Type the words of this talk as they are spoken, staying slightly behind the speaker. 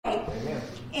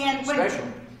And when Special.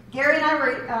 Gary and I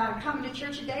were coming to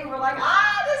church today, we're like,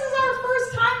 this is our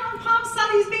first time on Palm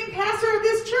Sundays being pastor of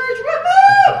this church.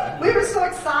 Woohoo! We were so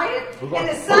excited. And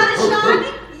the sun is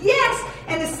shining. Yes,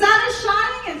 and the sun is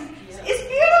shining, and it's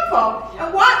beautiful.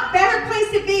 And what better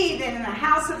place to be than in the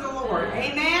house of the Lord?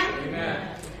 Amen?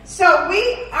 Amen. So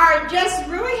we are just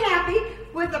really happy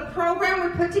with the program we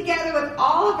put together with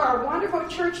all of our wonderful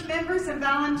church members and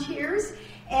volunteers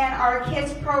and our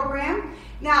kids program.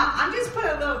 Now, I'm just put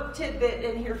a little tidbit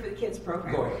in here for the kids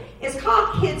program. Go ahead. It's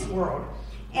called Kids World,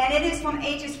 and it is from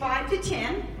ages 5 to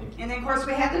 10. And then, of course,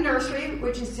 we have the nursery,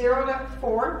 which is 0 to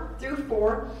 4 through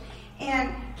 4.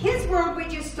 And Kids World, we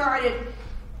just started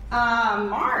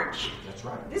March. That's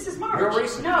right. This is March. Real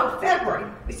recent. No, February.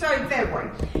 We started in February.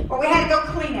 But we had to go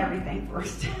clean everything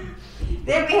first.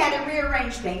 Then we had to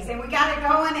rearrange things, and we got it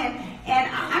going, and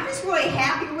I'm just really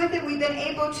happy with it. We've been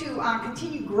able to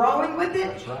continue growing with it.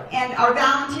 That's right. And our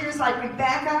volunteers like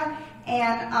Rebecca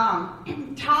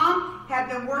and Tom have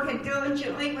been working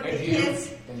diligently with the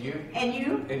kids. And you. And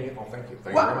you. And you. Oh, thank you.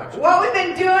 Thank you very much. What we've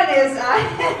been doing is,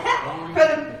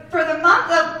 for the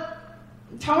month of,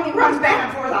 Tony runs back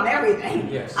and forth on everything.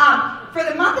 Yes. For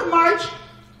the month of March,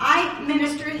 I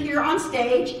ministered here on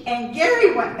stage, and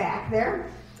Gary went back there.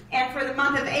 And for the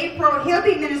month of April, he'll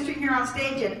be ministering here on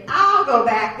stage, and I'll go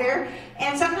back there.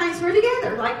 And sometimes we're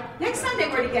together. Like next Sunday,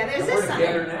 we're together. Is And this we're Sunday?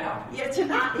 together now. Yeah,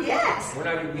 tonight. Yes. We're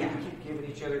not even keep giving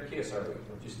each other a kiss, are we?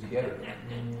 We're just together. Yeah,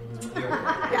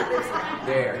 that's right.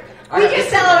 There. We just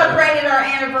celebrated our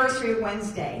anniversary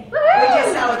Wednesday. We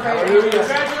just celebrated. Hallelujah.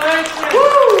 Congratulations!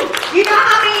 Woo! You know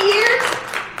how many years?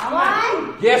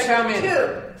 One. Guess how many?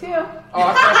 Two. Oh,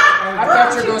 I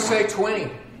thought you were going to say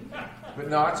 20. But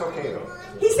no, it's okay though.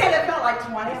 He said it felt like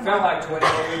 20. It felt like 20,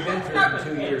 but we've been through it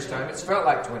in 2 years' time. It's felt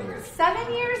like 20 years.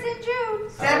 7 years in June.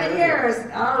 7 years.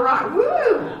 All right.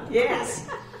 Woo! Yes.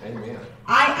 Amen.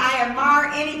 I admire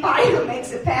anybody who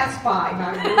makes it past 5.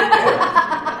 I really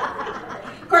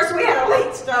do. Of course, we had a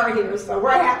late start here, so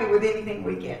we're happy with anything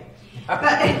we get. But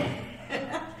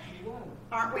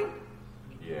aren't we?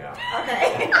 Yeah.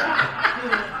 Okay.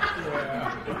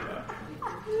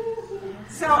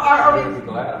 So are we? I'm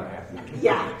glad I'm happy.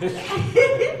 Yeah.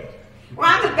 Well,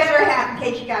 I'm the better half, in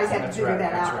case you guys haven't That's figured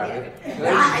right. that That's out right. yet. Ladies and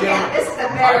gentlemen, Yeah, this is the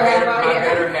better half right my here.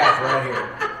 better half right here.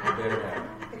 My better half.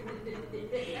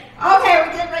 Okay,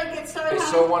 we're getting ready to get started. It's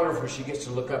so wonderful. She gets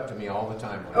to look up to me all the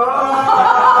time. Oh.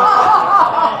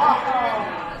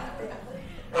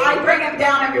 I bring him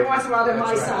down every once in a while to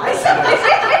my That's size.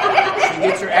 right. She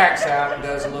gets her axe out and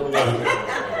does a little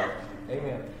work.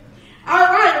 Amen. All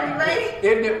right, are you ready?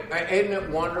 Isn't it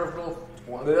wonderful?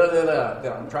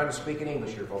 I'm trying to speak in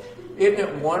English here, folks. Isn't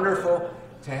it wonderful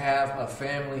to have a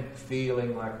family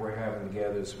feeling like we're having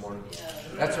together this morning?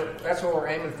 That's what we're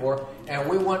aiming for. And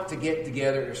we want to get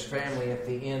together as family at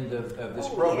the end of this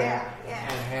program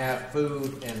and have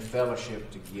food and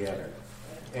fellowship together.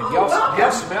 And y'all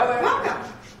smell that?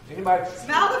 Welcome. Anybody?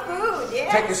 Smell the food,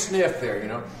 yeah. Take a sniff there, you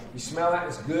know. You smell that?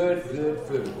 It's good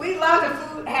food. We love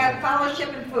to have fellowship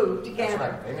and food together.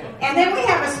 That's right. Amen. And then we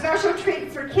have a special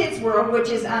treat for Kids World, which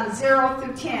is on 0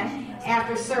 through 10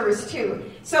 after service too.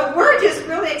 So we're just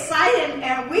really excited,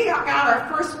 and we got our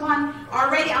first one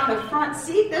already on the front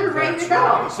seat. They're ready to go.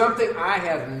 Right. Something I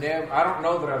don't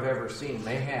know that I've ever seen,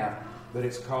 may have, but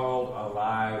it's called a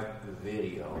live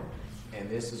video. And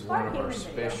this is one of our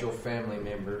special family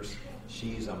members.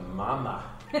 She's a mama.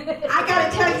 I got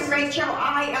to tell you, Rachel,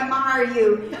 I admire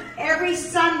you. Every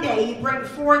Sunday, you bring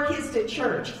 4 kids to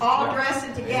church, all dressed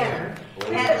together.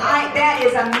 And that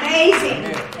is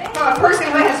amazing. For a person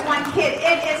who has 1 kid,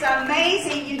 it is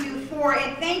amazing you do 4.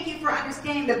 And thank you for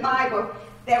understanding the Bible,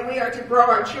 that we are to grow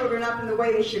our children up in the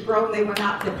way they should grow, and they will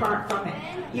not depart from it.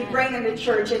 You bring them to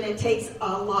church, and it takes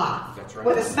a lot. That's right.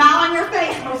 With a smile on your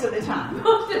face most of the time.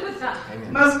 Most of the time.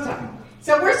 Amen. Most of the time.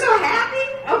 So we're so happy,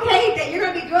 okay, that you're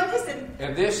going to be doing this.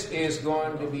 And this is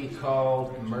going to be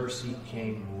called Mercy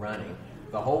Came Running.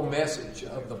 The whole message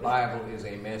of the Bible is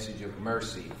a message of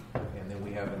mercy. And then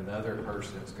we have another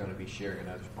person that's going to be sharing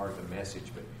another part of the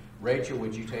message. But Rachel,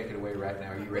 would you take it away right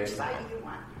now? Are you ready? Which side do you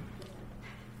want?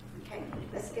 Okay,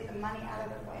 let's get the money out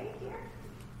of the way here.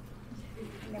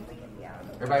 And then we can be out of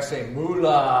the way. Everybody say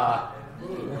moolah.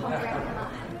 Okay, come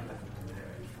on.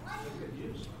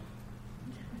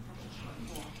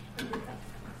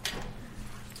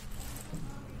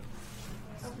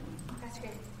 That's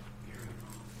great.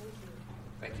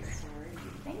 Thank you.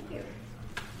 Thank you.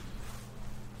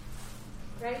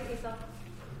 Ready, Cecil?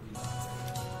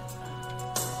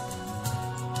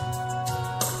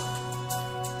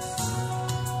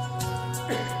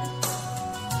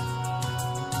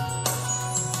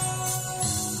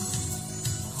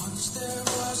 Once there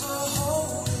was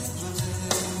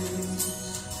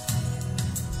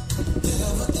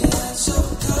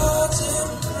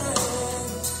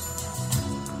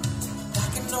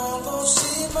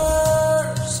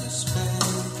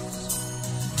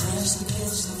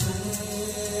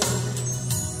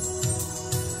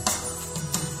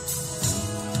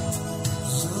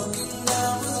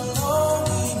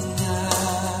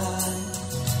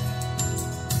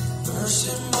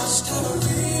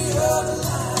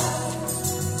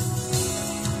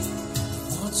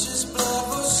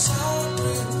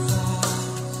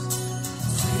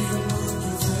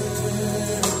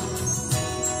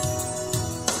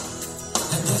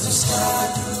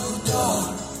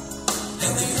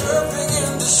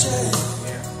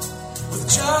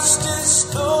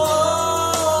Justice no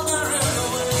longer in the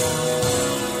way.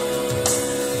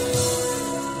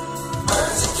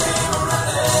 Mercy came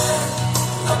running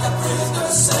like a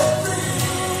prisoner set free.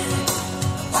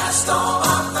 Passed all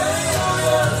my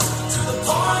failures to the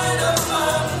point of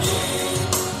my need.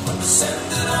 When the sin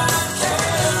that I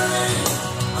carried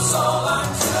was all I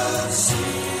could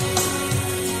see.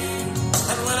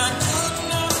 And when I could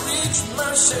not reach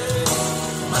mercy,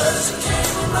 mercy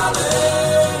came running.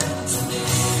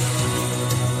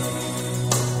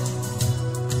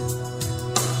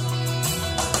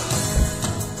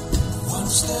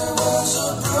 There was a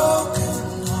broken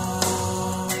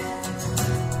heart,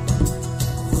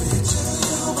 way too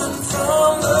human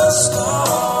from the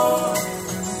start.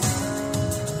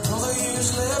 All the years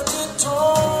left it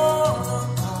torn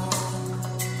apart,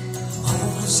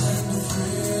 hopeless and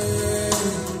afraid.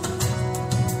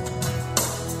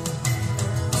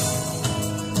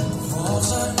 Walls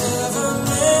I never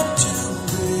meant to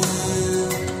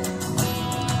build,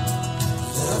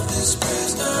 left this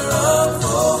prisoner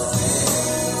unfulfilled.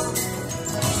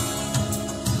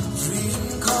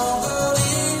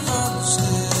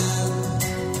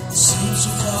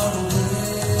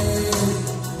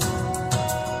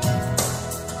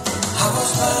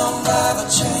 By the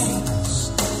chains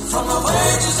from the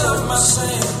wages of my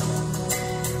sin,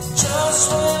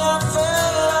 just when I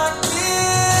felt like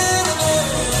giving in,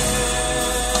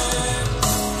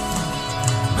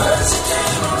 mercy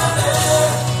came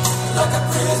running like a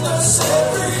prisoner set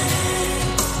free.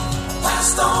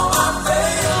 Passed all my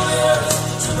failures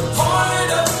to the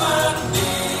point of my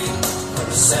need. When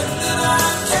the sin that I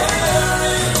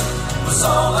carried was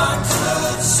all I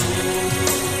could see.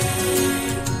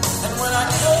 I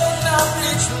could not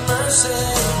reach mercy,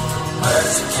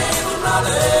 mercy came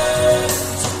running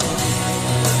to me.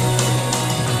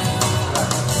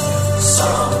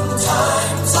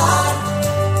 Sometimes I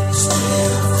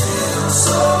still feel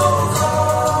so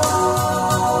wrong,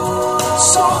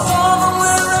 so far from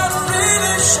where I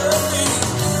really should be.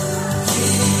 He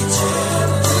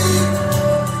gently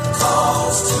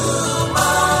calls to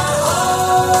my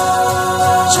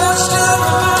heart, just to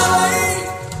remind me,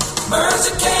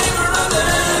 mercy came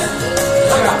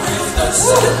like a prisoner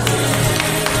set free.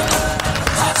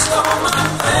 Passed all my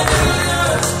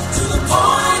failures to the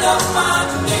point of my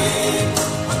need.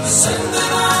 When the sin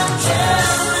that I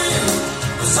carried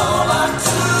was all I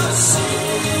could see.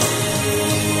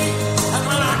 And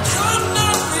when I could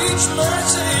not reach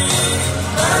mercy,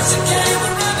 mercy came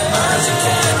running. Mercy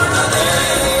came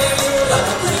running like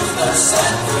a prisoner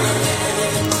set free.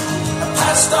 I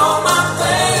passed all my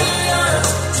failures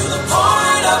to the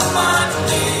point of my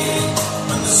need.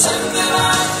 The sin that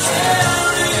I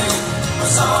carried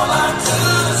was all I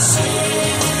could see.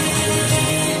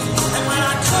 And when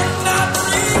I could not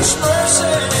reach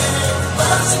mercy,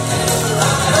 mercy came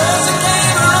running. Mercy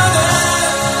came running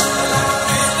like a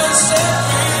prisoner set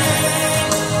free.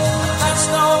 I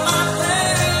passed all my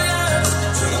failures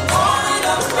to the point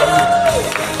of my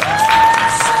need.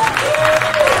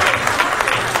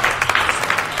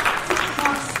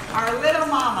 Our little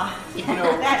mama.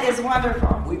 That is wonderful.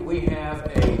 We have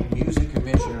a Music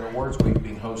Commissioner Awards Week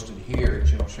being hosted here at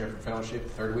General Shepherd Fellowship, the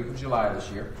third week of July this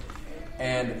year.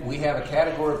 And we have a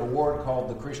category of award called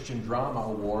the Christian Drama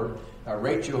Award.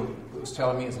 Rachel was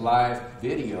telling me it's live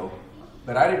video,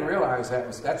 but I didn't realize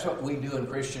that's what we do in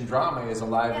Christian drama is a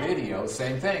live video.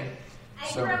 Same thing.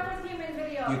 I grew up with him in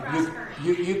video.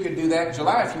 You could do that in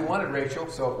July if you wanted, Rachel.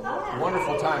 So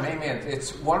wonderful time. Amen.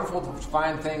 It's wonderful to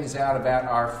find things out about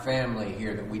our family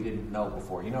here that we didn't know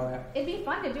before. You know that? It'd be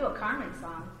fun to do a Carmen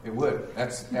song. It would.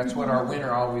 That's what our winner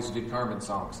always did, Carmen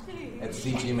songs at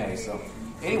CGMA. So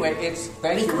anyway,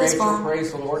 thank you, Rachel.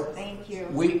 Praise the Lord. Thank you.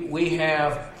 We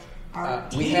have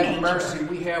we have teenager. Mercy.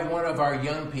 We have one of our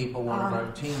young people, one of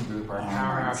our teen group, our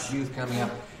Powerhouse Youth coming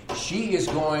up. She is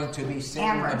going to be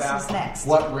singing about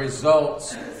what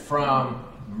results from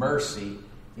mercy.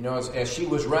 You know, as she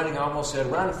was running, I almost said,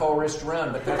 "Run, Forrest,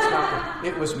 run," but that's not.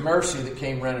 It was mercy that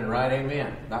came running, right?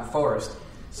 Amen. Not Forrest.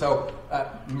 So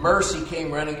mercy came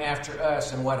running after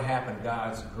us, and what happened?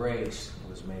 God's grace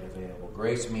was made available.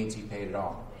 Grace means He paid it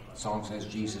all. The song says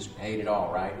Jesus paid it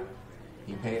all, right?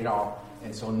 He paid it all.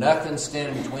 And so nothing's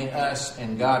standing between us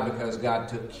and God because God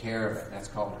took care of it. That's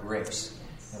called grace.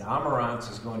 And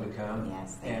Amarantz is going to come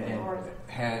and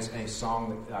has a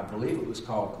song that I believe it was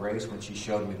called Grace when she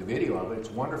showed me the video of it. It's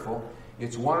wonderful.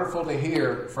 It's wonderful to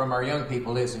hear from our young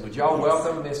people. Listen, would y'all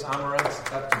welcome Miss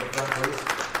Amarantz up to the front,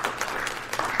 please?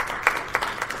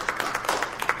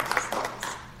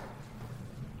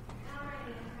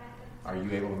 Are you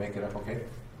able to make it up okay?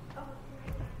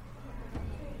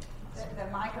 The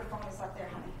microphone is up there,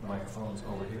 honey. The microphone's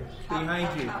over here.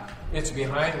 Behind you. It's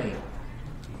behind me.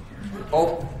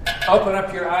 Open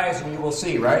up your eyes and you will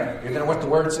see, right? Isn't that what the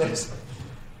word says?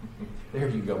 There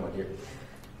you go, my dear.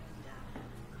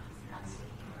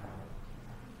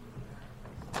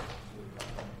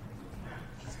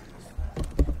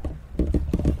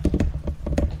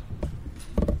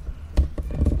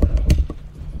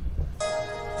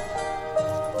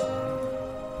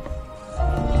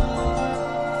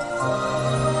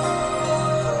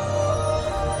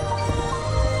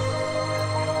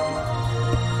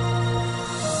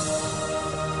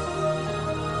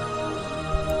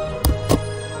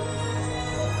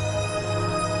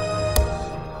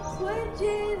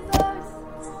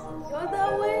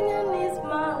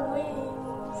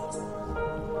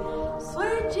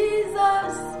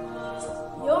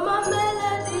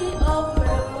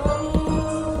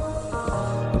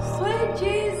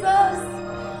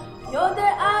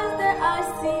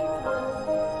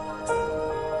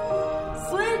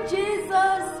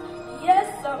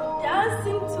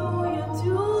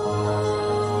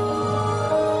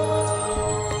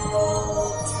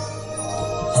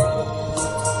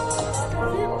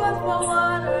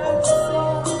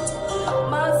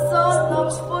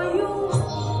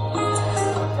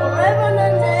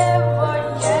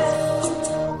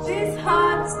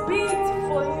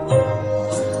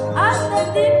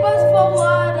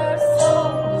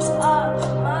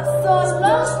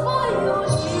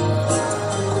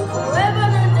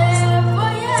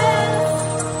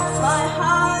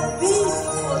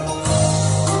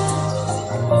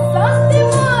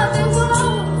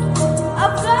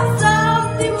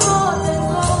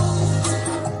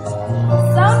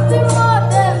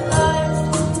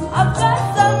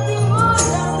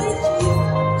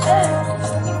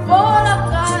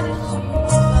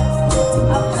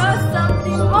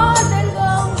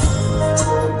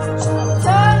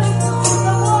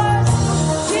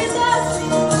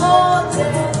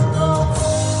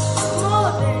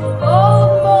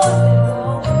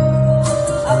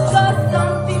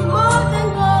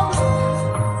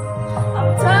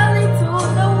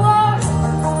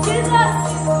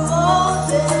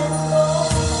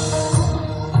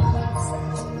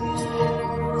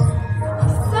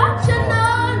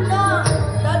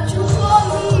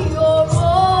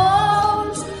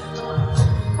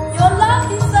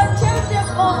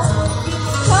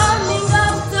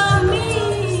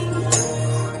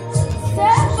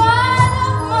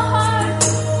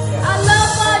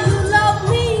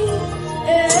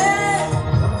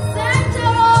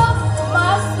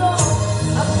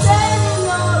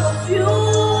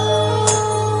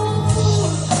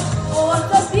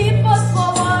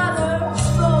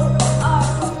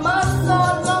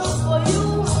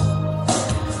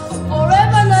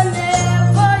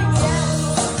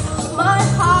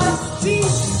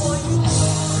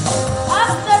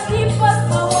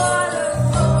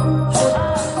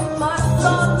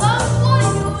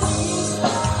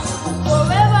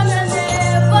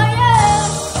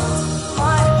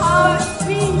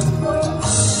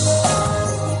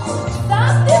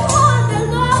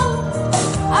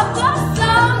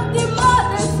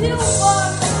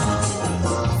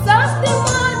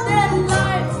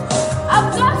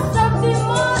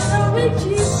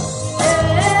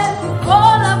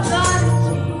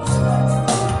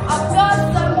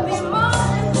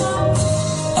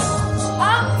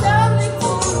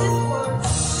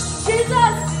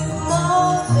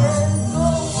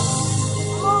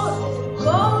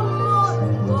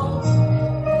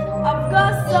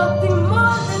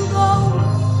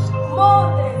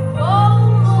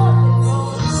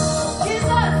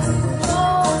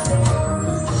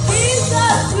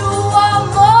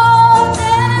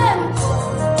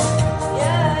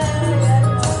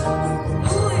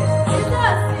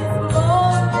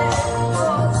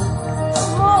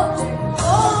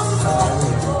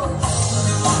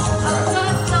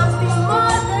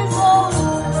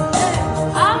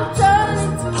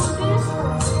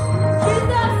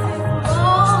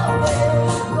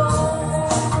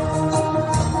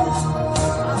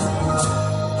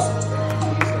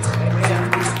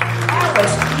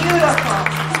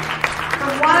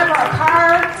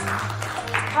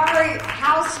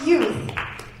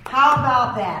 How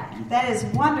about that? That is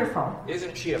wonderful.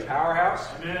 Isn't she a powerhouse?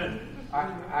 Amen. I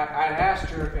asked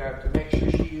her to make sure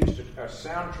she used a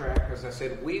soundtrack because I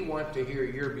said, we want to hear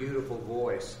your beautiful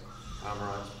voice,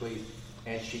 Amarantz, please.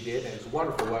 And she did, and it was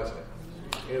wonderful, wasn't it?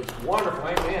 It was wonderful,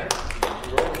 amen.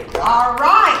 Glory to God. All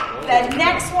right. The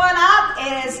next one up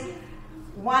is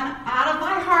one out of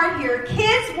my heart here.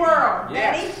 Kids World.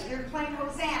 Yes. Ready? You're playing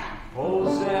Hosanna.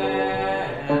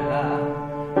 Hosanna,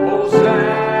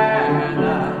 Hosanna,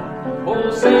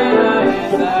 Hosanna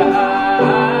in the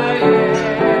highest.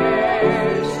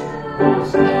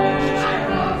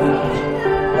 Hosanna,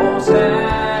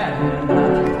 Hosanna,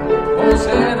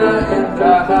 Hosanna in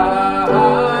the highest.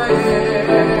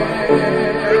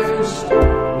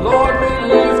 Lord, we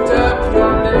lift up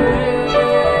your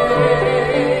name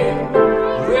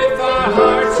with our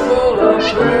hearts full of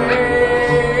praise.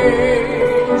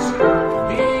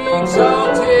 Be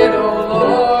exalted, O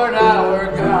Lord our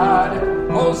God.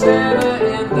 Hosanna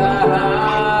in the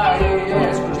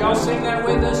highest. Would y'all sing that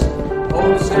with us?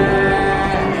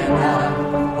 Hosanna,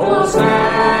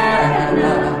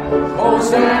 Hosanna,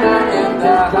 Hosanna in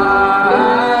the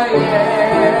highest.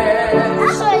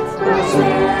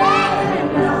 Hosanna,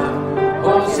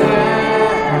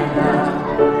 Hosanna,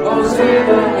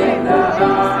 Hosanna in the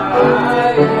highest.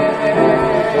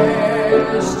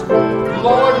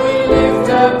 Lord, we lift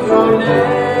up your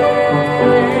name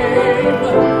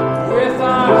with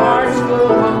our hearts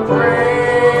full of praise.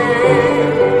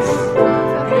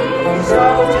 Be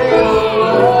exalted, O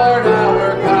Lord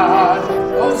our God.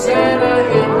 Hosanna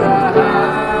in the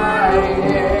highest.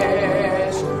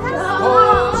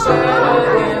 Hosanna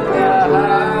in the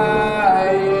highest.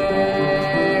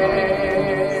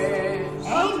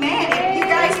 Amen. If you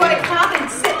guys want to come and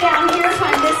sit down here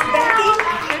by Miss Becky.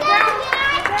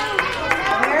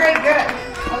 Very good.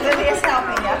 Olivia's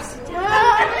helping us.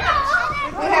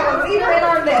 We have a leader in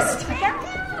our list.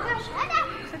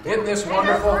 Isn't this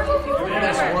wonderful? Isn't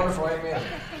this wonderful? Amen.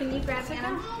 Can you grab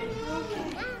Hannah?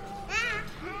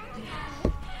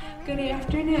 Good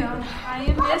afternoon. I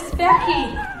am Miss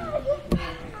Becky.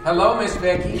 Hello, Miss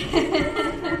Becky.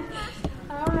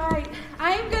 All right.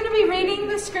 I am going to be reading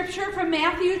the scripture from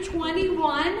Matthew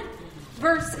 21,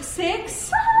 verse 6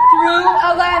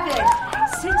 through 11.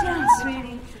 Sit down,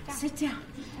 sweetie. Sit down.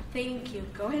 Thank you.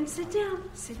 Go ahead and sit down.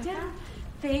 Sit down.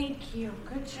 Thank you.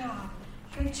 Good job.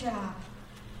 Good job.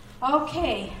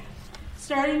 Okay.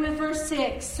 Starting with verse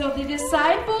 6. So the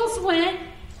disciples went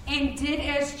and did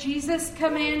as Jesus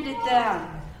commanded them.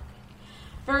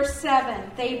 Verse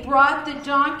 7. They brought the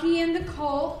donkey and the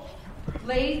colt,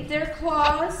 laid their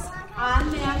cloths on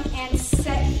them, and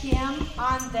set him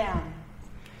on them.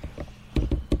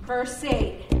 Verse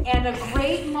 8. And a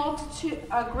great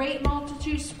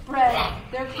multitude spread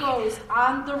their clothes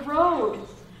on the road.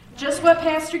 Just what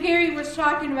Pastor Gary was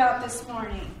talking about this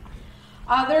morning.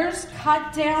 Others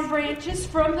cut down branches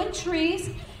from the trees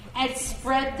and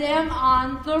spread them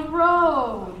on the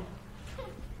road.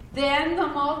 Then the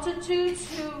multitudes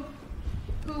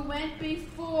who went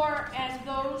before and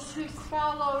those who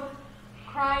followed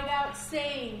cried out,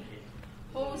 saying,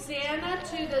 Hosanna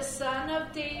to the Son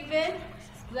of David.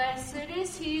 Blessed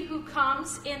is he who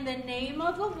comes in the name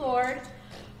of the Lord.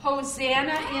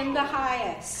 Hosanna in the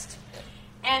highest.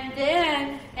 And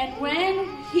when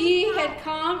he had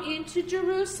come into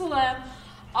Jerusalem,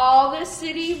 all the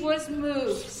city was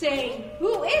moved, saying,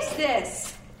 Who is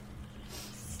this?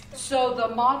 So the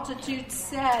multitude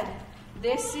said,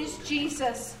 This is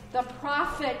Jesus, the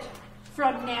prophet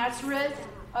from Nazareth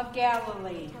of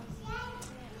Galilee.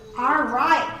 All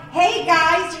right. Hey,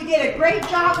 guys, you did a great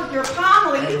job with your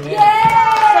palm leaf. Yay!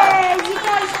 You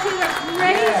guys did a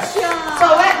great job. So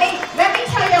let me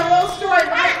tell you a little story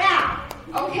right now.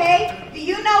 Okay? Do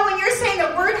you know when you're saying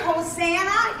the word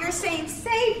Hosanna, you're saying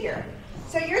Savior.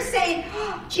 So you're saying,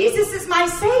 Jesus is my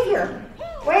Savior.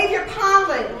 Wave your palm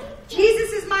leaf.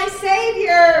 Jesus is my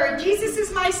Savior. Jesus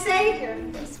is my Savior.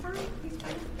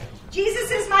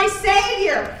 Jesus is my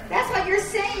Savior. That's what you're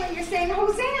saying when you're saying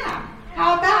Hosanna.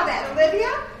 How about that,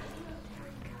 Olivia?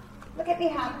 Look at me,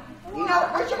 hon. You know,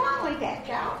 where's your palm leaf at,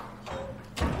 Joe?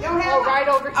 You don't have one? Right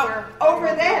over here.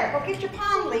 Over there. Go get your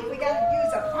palm leaf. We got to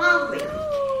use a palm leaf.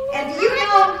 And do you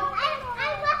know?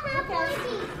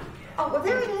 Oh, well,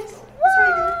 there it is. It's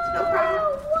right there. No problem.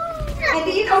 And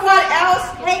do you know what else?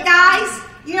 Hey, guys,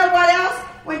 you know what else?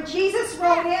 When Jesus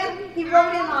rode in, he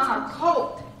rode in on a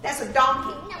colt. That's a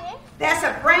donkey. That's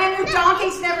a brand new donkey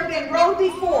that's never been rode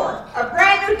before. A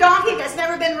brand new donkey that's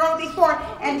never been rode before.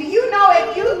 And do you know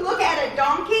if you look at a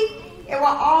donkey, it will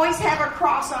always have a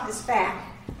cross on its back.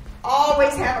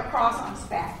 Always have a cross on its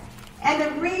back. And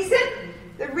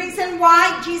the The reason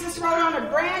why Jesus rode on a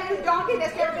brand new donkey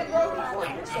that's never been rode before,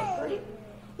 you're so pretty.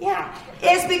 Yeah,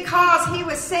 is because he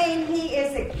was saying he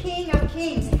is the King of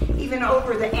Kings, even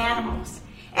over the animals.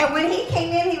 And when he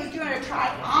came in, he was doing a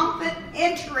triumphant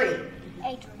entry.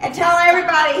 And tell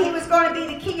everybody he was going to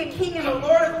be the King of Kings and the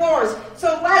Lord of Lords.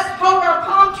 So let's hold our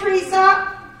palm trees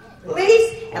up,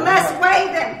 please, and let's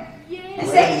wave them. And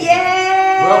say,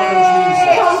 yay! Welcome,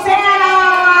 Jesus. Hosanna!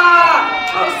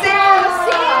 Hosanna!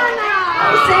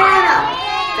 Hosanna!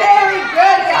 Very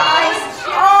good, guys.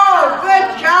 Oh,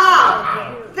 good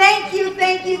job. Thank you,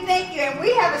 thank you, thank you. And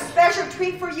we have a special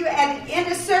treat for you at the end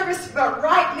of service, but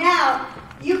right now,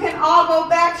 you can all go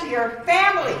back to your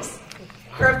families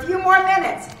for a few more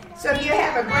minutes. So if you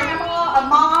have a grandma, a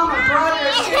mom, a brother,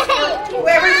 a sister,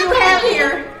 whoever you have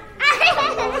here.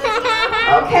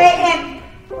 Okay, and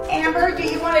Amber, do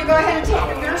you want to go ahead and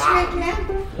take the nursery again?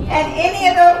 And any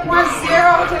of the ones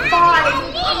 0 to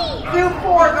 5 through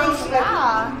 4 goes to the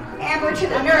Amber to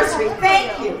the nursery.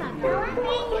 Thank you.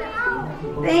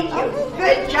 Thank you.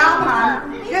 Good job,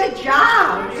 Mom. Good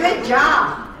job. Good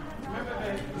job.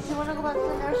 You want to go back to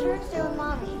the nursery or stay with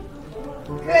Mommy?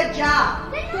 Good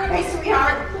job. Hey,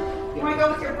 sweetheart. You want to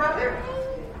go with your brother?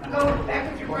 Go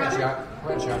back with your brother? Go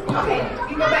ahead, Chuck.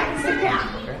 Okay, you go back and sit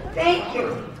down. Okay. Thank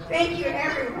you. Thank you,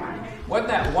 everyone. Wasn't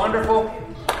that wonderful?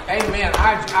 Amen.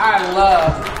 I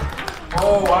love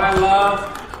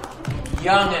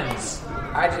youngins.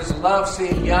 I just love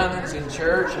seeing youngins in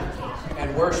church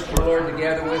and worship the Lord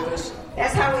together with us.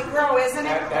 That's how we grow, isn't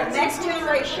it? The next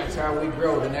generation. That's how we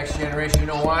grow, the next generation. You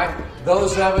know why?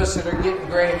 Those of us that are getting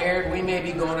gray-haired, we may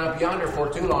be going up yonder for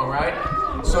too long, right?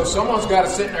 So someone's got to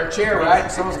sit in their chair,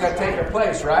 right? Someone's got to take their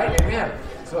place, right? Amen.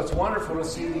 So it's wonderful to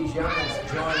see these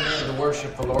youngins join in to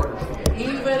worship the Lord.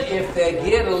 Even if they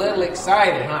get a little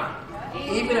excited, huh?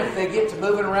 Even if they get to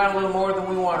moving around a little more than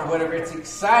we want or whatever, it's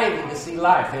exciting to see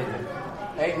life, isn't it?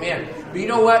 Amen. But you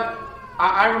know what?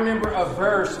 I remember a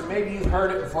verse, and maybe you've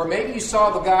heard it before. Maybe you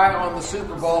saw the guy on the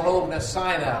Super Bowl holding a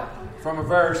sign up from a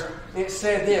verse. It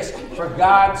said this, "For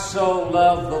God so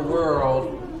loved the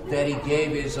world that He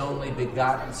gave His only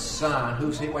begotten Son."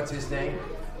 What's His name?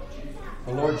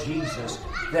 The Lord Jesus.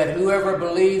 "That whoever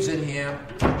believes in Him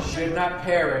should not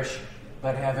perish,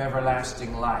 but have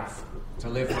everlasting life, to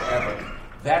live forever."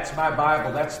 That's my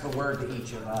Bible. That's the word to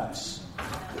each of us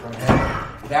from heaven.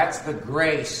 That's the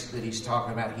grace that He's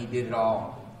talking about. He did it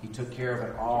all. He took care of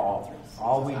it all.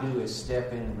 All we do is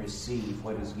step in and receive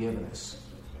what He's given us.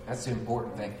 That's the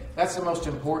important thing. That's the most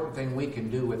important thing we can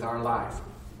do with our life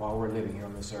while we're living here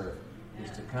on this earth,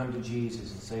 is to come to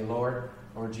Jesus and say, Lord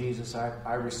Jesus,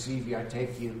 I receive You. I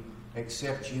take You,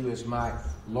 accept You as my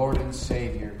Lord and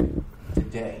Savior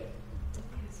today.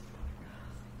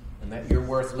 And that You're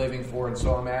worth living for. And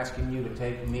so I'm asking You to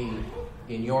take me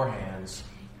in Your hands.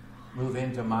 Move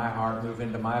into my heart, move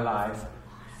into my life,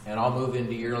 and I'll move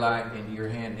into Your life, into Your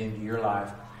hand, into Your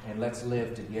life, and let's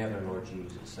live together, Lord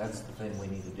Jesus. That's the thing we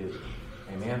need to do.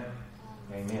 Amen?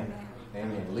 Amen.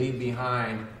 Amen. Leave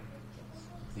behind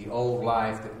the old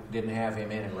life that didn't have Him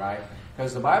in it, right?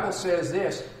 Because the Bible says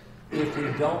this, if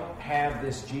we don't have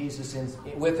this Jesus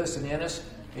with us and in us,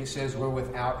 it says we're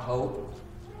without hope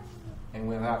and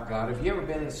without God. Have you ever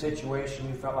been in a situation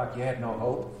you felt like you had no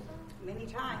hope? Many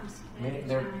times.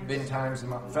 There have been times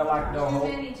I felt like no hope.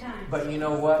 Many times. But you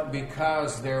know what?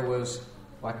 Because there was,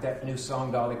 like that new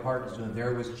song Dolly Parton's doing,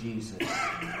 there was Jesus.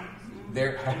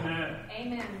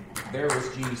 Amen. There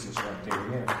was Jesus right there.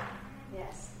 Yeah.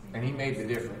 Yes. And He made the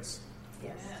difference.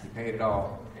 Yes. He paid it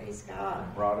all. Praise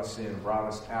God. Brought us in, brought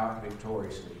us out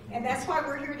victoriously. And that's why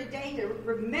we're here today, to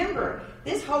remember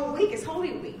this whole week is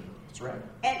Holy Week. That's right.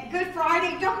 And Good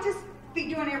Friday, don't just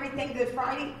be doing everything Good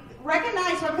Friday.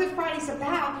 Recognize what Good Friday's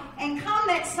about, and come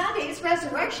next Sunday. It's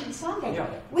Resurrection Sunday. Yeah.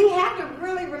 We have to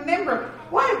really remember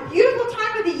what a beautiful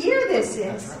time of the year this is.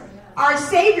 That's right. Our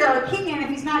Savior, our King, and if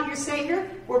He's not your Savior,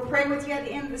 we'll pray with you at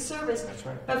the end of the service. That's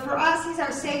right. But for us, He's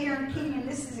our Savior and King, and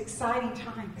this is exciting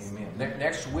times. Amen.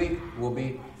 Next week will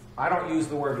be, I don't use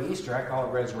the word Easter, I call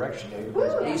it Resurrection Day,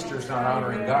 because Easter's not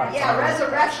honoring God. It's Yeah, honoring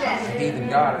resurrection. the heathen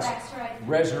goddess. That's right.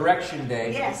 Resurrection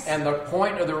Day. Yes. And the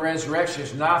point of the resurrection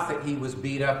is not that He was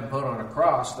beat up and put on a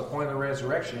cross. The point of the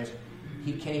resurrection is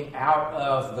He came out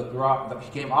of He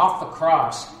came off the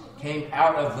cross, came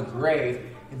out of the grave.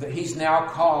 He's now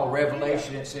called,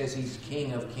 Revelation, it says He's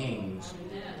King of Kings,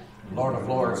 Lord of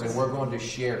Lords. And we're going to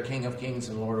share King of Kings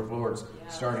and Lord of Lords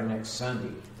starting next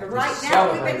Sunday. But right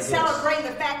now, we've been celebrating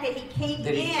the fact that He came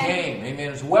That in. He came.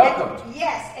 Amen. Is welcomed. And,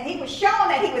 yes, and He was showing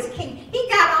that He was King. He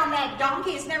got on that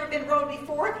donkey. It's never been rode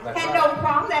before. That's Had right. no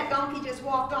problem. That donkey just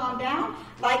walked on down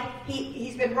like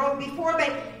he's been rode before.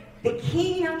 But The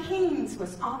King of Kings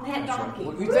was on that donkey.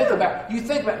 Well, you think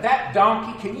about that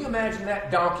donkey. Can you imagine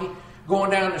that donkey going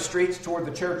down the streets toward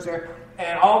the church there,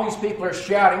 and all these people are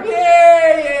shouting,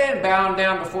 "Yay!" and bowing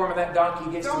down before him, and that donkey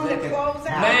gets to Throwing the thinking, clothes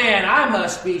out. "Man, I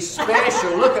must be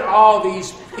special. Look at all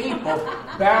these people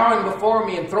bowing before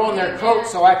me and throwing their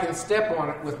coats so I can step on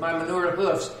it with my manure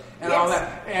hoofs." And all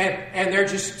that, and they're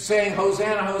just saying,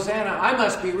 "Hosanna, Hosanna." I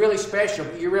must be really special.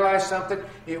 But you realize something?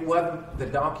 It wasn't the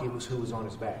donkey; it was who was on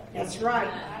his back. That's right.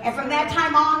 And from that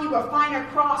time on, you will find a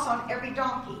cross on every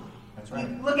donkey. That's right.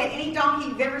 You look at any donkey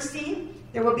you've ever seen,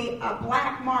 there will be a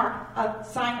black mark, a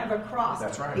sign of a cross.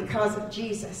 That's right. Because of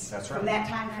Jesus. That's right. From that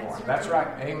time forth. That's right.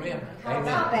 Amen. How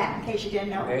about that, in case you didn't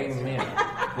know? Amen.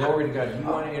 Glory to God. You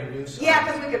want to introduce? Yeah,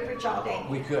 because we could preach all day.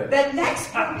 We could. The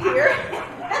next group here,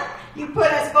 you put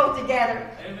us both together.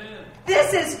 Amen.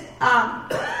 This is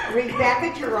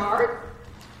Rebecca Gerard,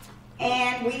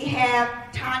 and we have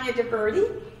Tanya DeBerti,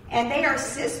 and they are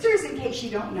sisters, in case you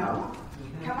don't know.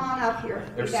 Come on up here.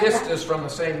 They're Rebecca. sisters from the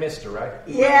same mister, right?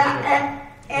 Yeah,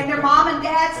 and their mom and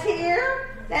dad's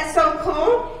here. That's so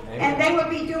cool. Amen. And they will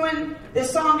be doing the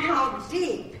song "How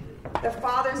Deep the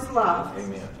Father's Love."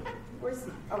 Amen. Where's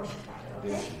the? Oh,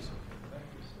 Dear okay. Jesus.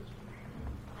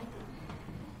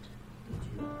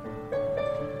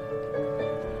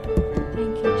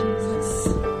 Thank you, Jesus.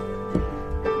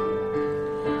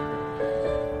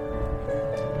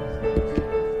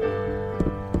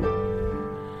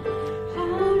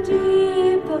 How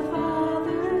deep the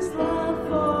Father's love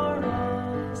for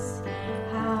us,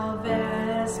 how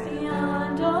vast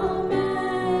beyond all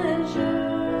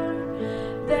measure,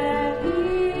 that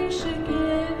He should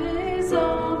give His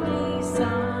only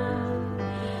Son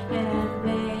and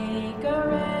make a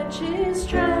wretch His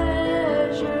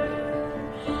treasure.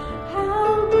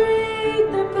 How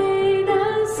great the pain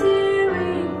of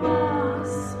searing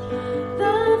loss!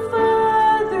 The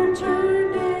Father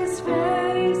turned His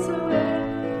face away,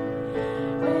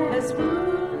 as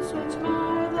wounds which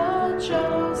mar the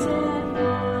chosen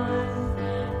one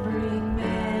bring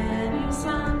many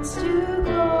sons to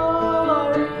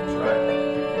glory.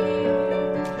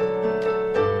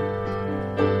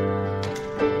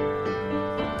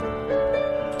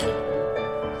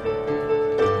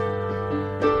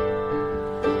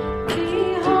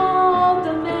 Behold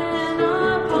the man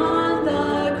upon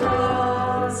the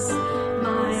cross,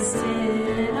 my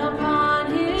sin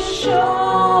upon His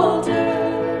shoulders.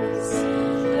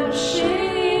 The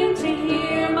shame to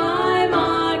hear my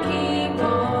mocking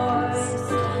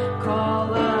voice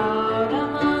call out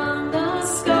among the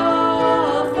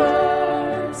scoffers.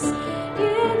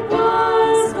 It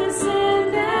was my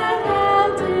sin that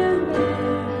held Him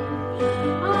there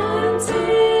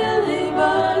until it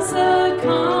was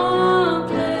accomplished.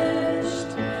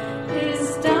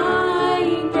 His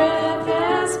dying breath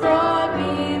has brought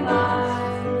me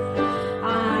life.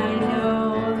 I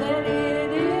know that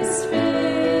it is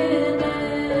finished.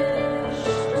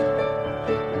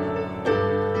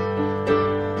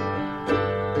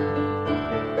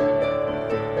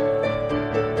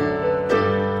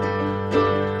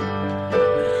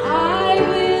 I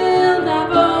will not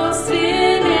boast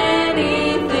in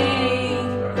anything,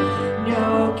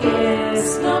 no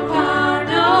gifts, no power,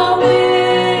 no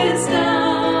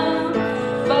wisdom,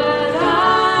 but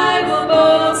I will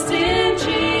boast in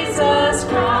Jesus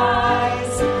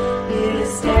Christ,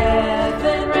 His death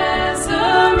and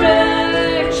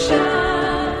resurrection.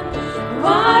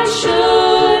 Why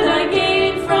should I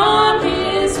gain from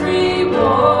His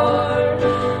reward?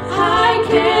 I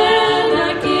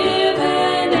cannot give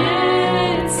an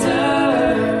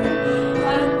answer,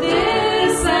 but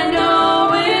this I know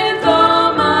with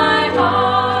all my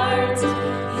heart: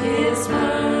 His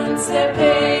wounds have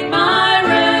paid my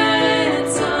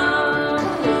ransom.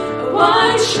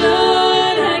 Why should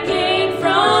I gain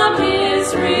from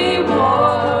His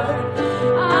reward?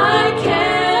 I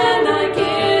cannot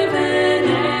give an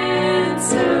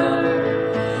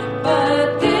answer,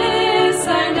 but this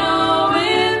I know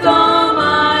with all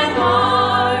my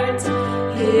heart: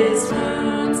 His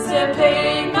wounds have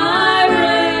paid my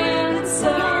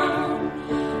ransom.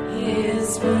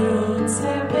 His wounds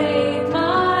have paid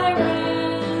my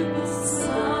ransom.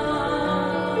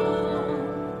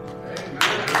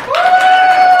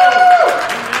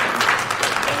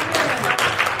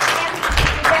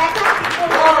 Rebecca,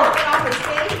 before we get off the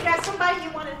stage, you got somebody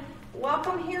you want to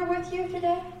welcome here with you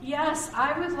today? Yes,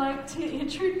 I would like to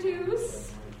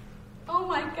introduce. Oh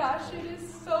my gosh, it is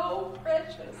so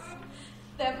precious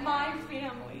that my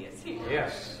family is here.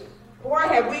 Yes. Boy,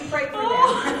 have we prayed for them.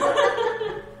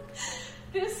 Oh.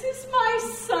 This is my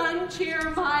son,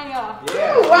 Jeremiah.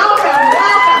 Yeah. Welcome,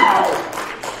 welcome.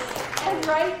 And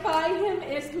right by him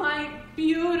is my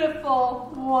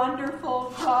beautiful,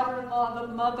 wonderful daughter-in-law, the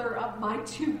mother of my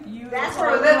two beautiful That's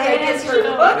where Olivia gets her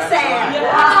grandchildren. books at.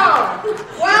 Yeah.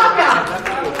 Wow.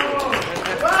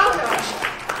 Welcome.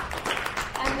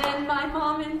 And then my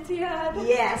mom and dad.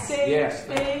 Yes.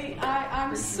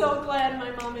 I'm so glad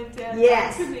my mom and dad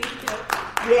Yes. got to make it.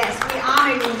 Yes, we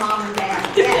honor you, Mom and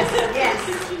Dad. Yes.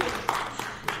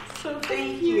 So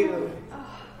Thank you.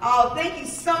 Oh, thank you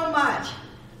so much.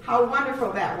 How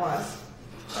wonderful that was.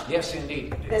 Yes,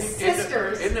 indeed. The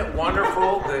sisters. Isn't it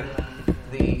wonderful that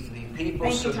the people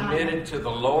Thank you, Tanya. submitted to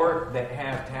the Lord that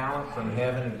have talent from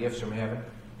heaven and gifts from heaven?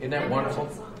 Isn't that wonderful?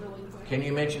 Can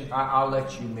you mention? I'll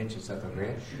let you mention something,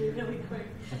 Rich. Really quick.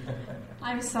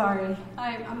 I'm sorry.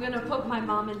 I'm going to put my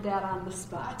mom and dad on the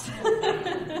spot.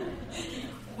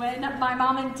 When my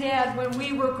mom and dad, when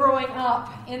we were growing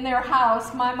up in their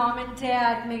house, my mom and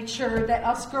dad made sure that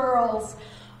us girls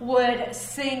would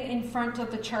sing in front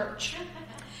of the church.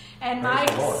 And my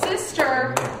Praise the Lord.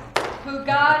 sister, who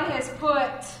God has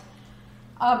put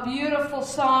a beautiful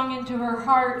song into her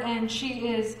heart, and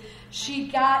she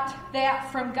got that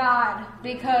from God,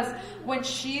 because when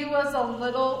she was a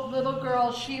little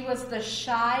girl, she was the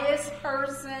shyest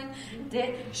person.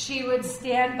 She would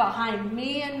stand behind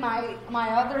me and my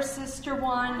other sister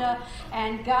Wanda,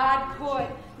 and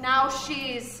now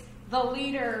she's the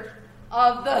leader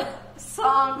of the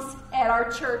songs at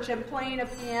our church and playing a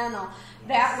piano.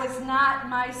 That was not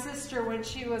my sister when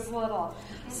she was little.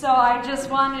 So I just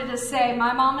wanted to say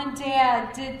my mom and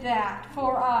dad did that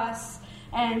for us,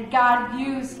 and God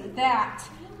used that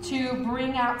to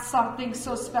bring out something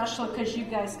so special, because you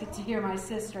guys get to hear my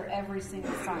sister every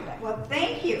single Sunday. Well,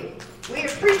 thank you. We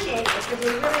appreciate it, because we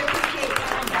really appreciate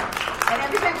Tanya. And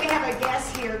every time we have a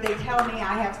guest here, they tell me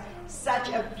I have such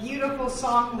a beautiful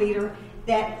song leader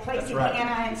that plays the right.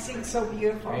 piano and sings so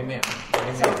beautiful. Amen. So,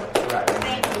 That's right.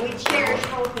 thank you. We cherish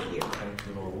both of you. Thank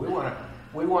you, Lord.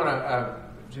 We want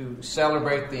to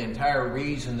celebrate the entire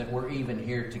reason that we're even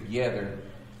here together.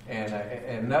 And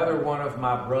another one of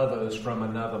my brothers from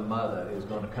another mother is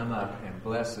going to come up and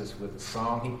bless us with a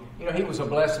song. He was a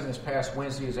blessing this past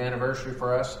Wednesday, his anniversary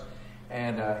for us,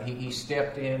 and he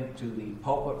stepped into the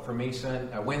pulpit for me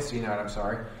Wednesday night. I'm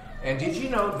sorry. And did you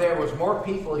know there was more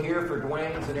people here for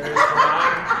Dwayne's than there is for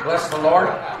mine? Bless the Lord.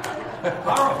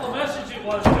 Powerful message it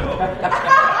was, too.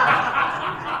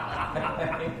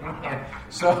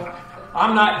 So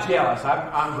I'm not jealous.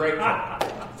 I'm grateful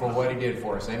for what he did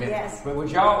for us. Amen. Yes. But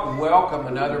would y'all welcome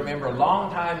another member, a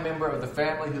longtime member of the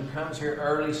family who comes here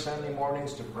early Sunday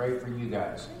mornings to pray for you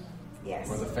guys, Yes.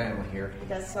 for the family here. He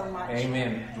does so much.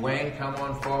 Amen. Dwayne, come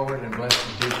on forward and bless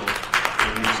the people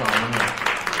with your song. Amen.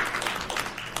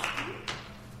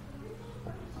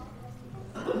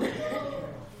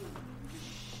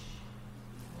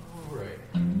 All right.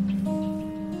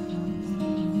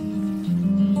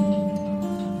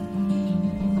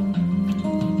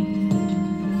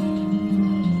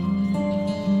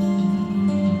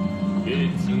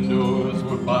 Gates and doors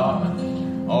were barred,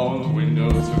 all the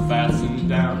windows were fastened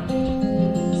down.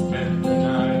 Spent the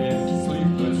night in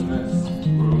sleeplessness,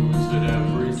 bruised at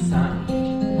every sound.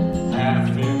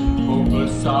 Half in hope of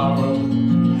sorrow,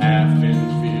 half in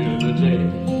fear the day.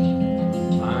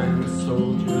 Find the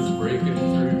soldiers breaking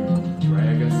through,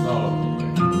 drag us all away.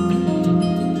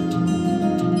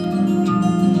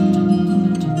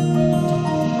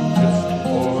 Just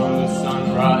before the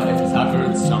sunrise, I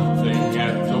heard something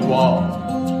at the wall.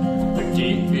 The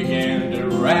gate began to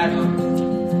rattle,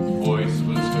 voice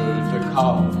was heard to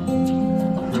call.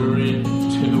 Hurried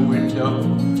to the window,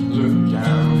 looked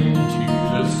down into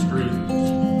the street.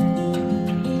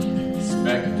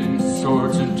 Expecting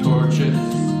swords and torches,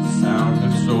 sound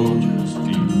of soldiers'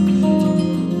 feet.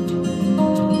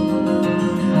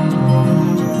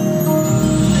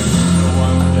 No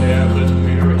one there but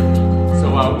Mary, so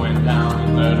I went down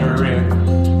and let her in.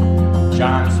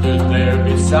 John stood there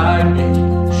beside me,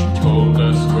 she told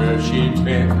us where she'd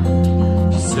been.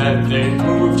 She said they'd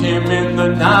moved him in the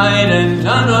night and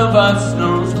none of us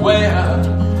knows where.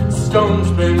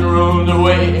 Stone's been rolled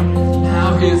away,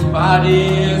 now his body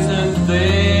isn't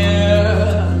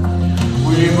there.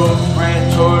 We both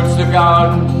ran towards the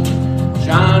garden,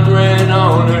 John ran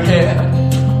on ahead.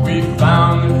 We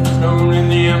found the stone in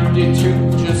the empty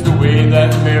tomb, just the way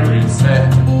that Mary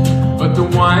said. But the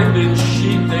winding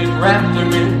sheet they'd wrapped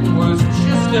him in was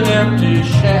just an empty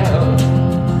shell.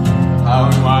 How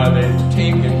and why they'd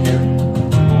taken him,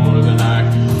 more than I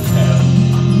could tell.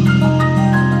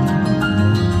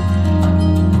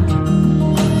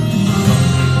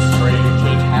 Something strange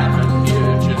had happened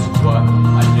here, just what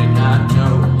I did not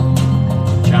know.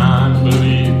 John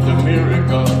believed the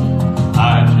miracle,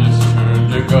 I just turned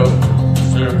to go.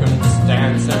 Circle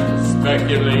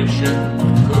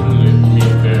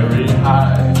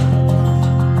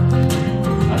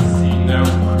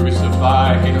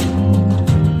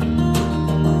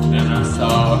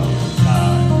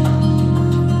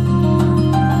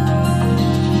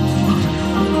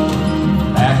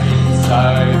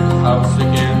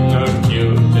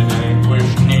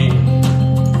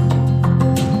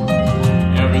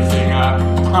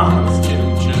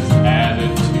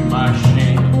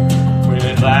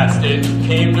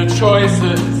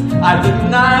I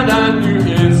denied I knew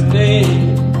his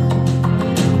name.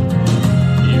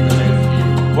 Even if he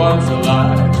was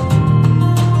alive,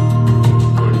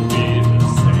 wouldn't be the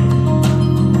same.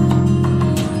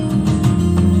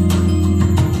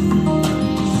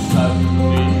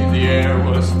 Suddenly the air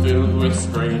was filled with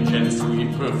strange and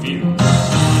sweet perfume.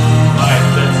 Light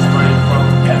that sprang from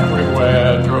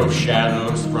everywhere drove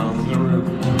shadows from the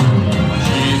room.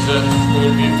 Jesus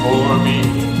stood before me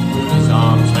with his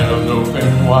arms held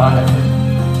open wide.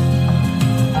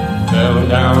 Fell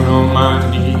down on my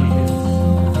knees,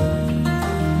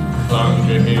 clung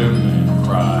to him and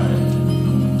cried.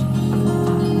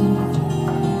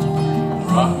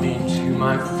 Brought me to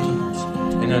my feet,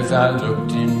 and as I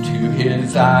looked into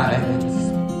his eyes,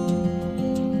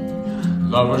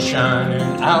 love was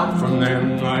shining out from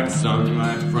them like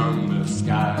sunlight from the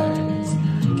skies.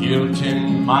 Guilt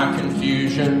in my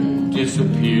confusion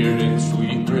disappeared in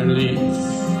sweet release.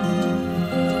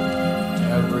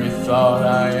 Every thought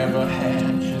I ever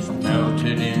had just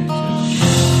melted into peace.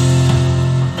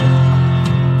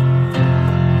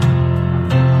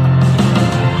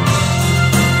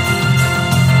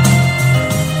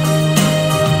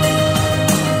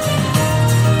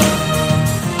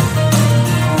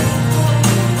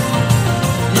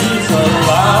 He's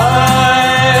alive,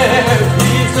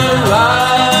 he's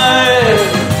alive,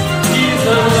 he's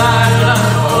alive, and I'm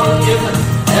forgiven.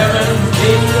 Heaven's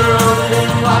gates are open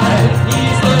wide.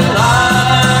 He's alive,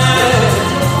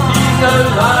 he's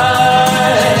alive,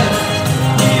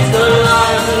 he's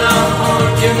alive, and I'm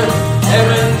forgiven.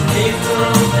 Heaven's gates are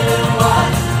open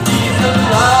wide. He's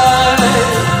alive,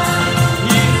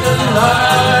 he's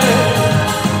alive,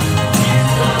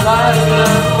 he's alive, and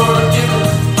I'm forgiven.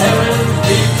 Heaven's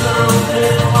gates are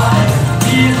open wide.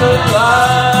 He's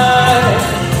alive,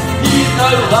 he's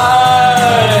alive,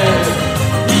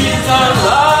 he's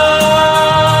alive.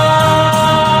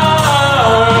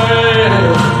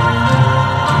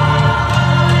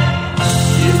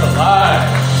 He's alive.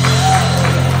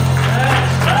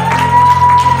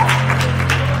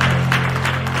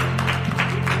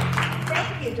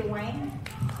 Thank you, Dwayne.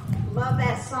 Love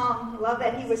that song. Love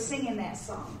that he was singing that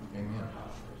song. Amen.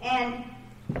 And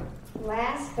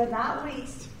last but not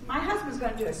least, my husband's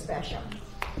going to do a special.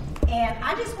 And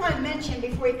I just want to mention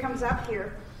before he comes up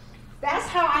here, that's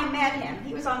how I met him.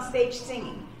 He was on stage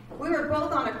singing. We were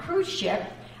both on a cruise ship.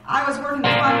 I was working the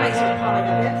fundraiser part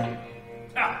of it.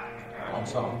 I'm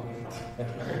sorry.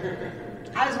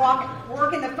 I was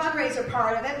working the fundraiser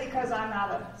part of it because I'm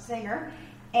not a singer.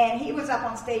 And he was up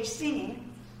on stage singing.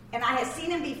 And I had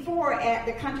seen him before at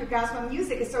the Country Gospel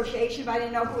Music Association, but I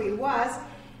didn't know who he was.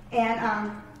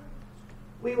 And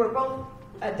we were both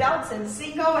adults and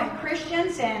single and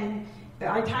Christians, and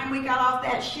by the time we got off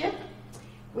that ship,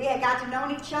 we had got to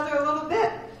know each other a little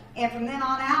bit. And from then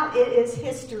on out, it is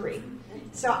history.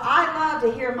 So I love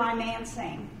to hear my man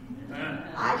sing.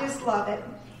 I just love it.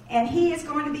 And he is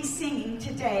going to be singing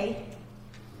today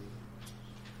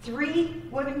 3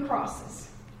 Wooden Crosses,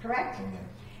 correct? Amen.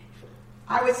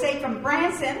 I would say from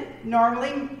Branson,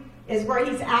 normally is where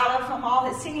he's out of from all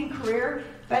his singing career,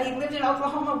 but he lived in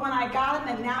Oklahoma when I got him,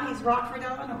 and now he's Rockford,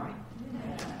 Illinois.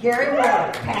 Gary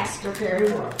Ward, Pastor Gary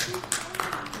Ward.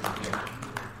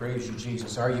 Praise you,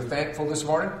 Jesus. Are you thankful this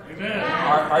morning? Amen.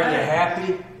 Are you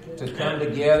happy to come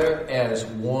together as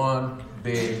one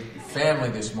big family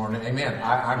this morning? Amen.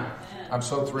 I'm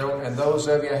so thrilled. And those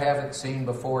of you I haven't seen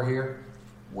before here,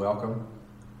 welcome.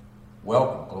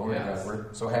 Welcome. Glory to God.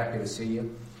 We're so happy to see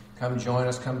you. Come join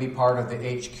us. Come be part of the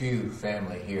HQ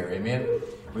family here. Amen.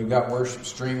 We've got worship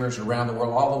streamers around the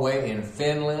world, all the way in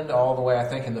Finland, all the way, I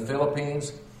think, in the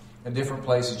Philippines, and different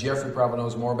places. Jeffrey probably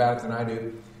knows more about it than I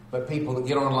do. But people that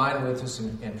get online with us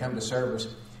and come to service.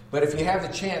 But if you have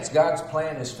the chance, God's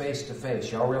plan is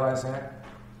face-to-face. Y'all realize that?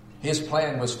 His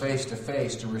plan was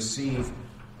face-to-face to receive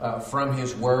from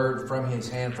His Word, from His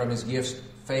hand, from His gifts,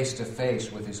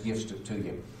 face-to-face with His gifts to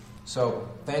you. So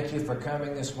thank you for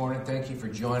coming this morning. Thank you for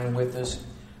joining with us.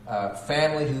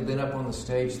 Family who've been up on the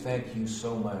stage, thank you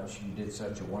so much. You did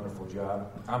such a wonderful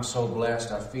job. I'm so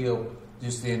blessed. I feel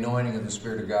just the anointing of the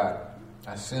Spirit of God.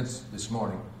 I sense this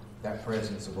morning that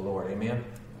presence of the Lord. Amen?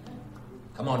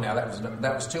 Come on now.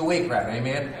 That was too weak, right?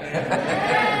 Amen?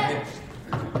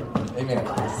 Amen.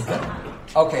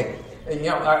 Okay. You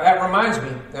know, that reminds me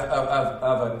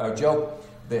of a joke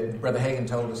that Brother Hagin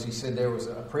told us. He said there was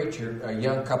a preacher,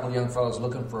 couple of young fellows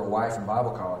looking for a wife in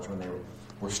Bible college when they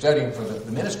were studying for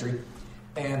the ministry.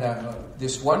 And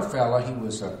this one fellow, he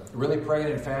was really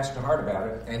praying and fasting hard about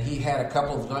it. And he had a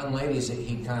couple of young ladies that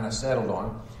he kind of settled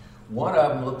on. One of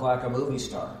them looked like a movie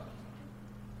star.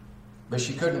 But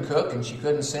she couldn't cook and she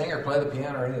couldn't sing or play the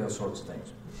piano or any of those sorts of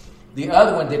things. The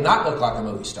other one did not look like a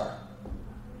movie star.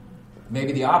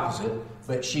 Maybe the opposite,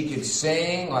 but she could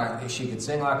sing like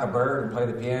a bird and play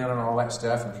the piano and all that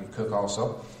stuff, and could cook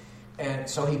also. And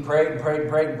so he prayed and prayed and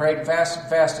prayed and prayed and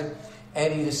fasted,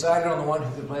 and he decided on the one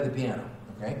who could play the piano.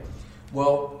 Okay?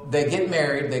 Well, they get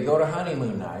married, they go to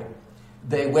honeymoon night,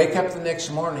 they wake up the next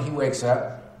morning, he wakes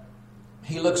up,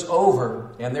 he looks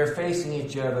over, and they're facing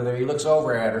each other there, he looks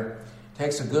over at her,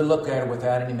 takes a good look at her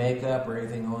without any makeup or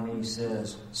anything on, and he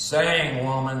says, "Sing,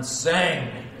 woman, sing.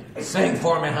 Sing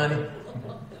for me, honey."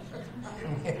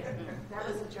 That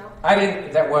was a joke.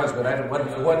 That was, but it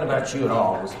wasn't about you at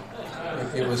all.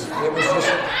 It was just,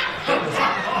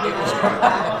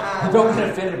 don't get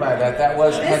offended by that.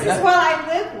 This is what I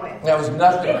live with. That was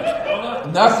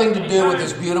nothing to do with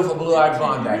this beautiful blue-eyed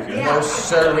blonde back here. No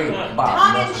sirree,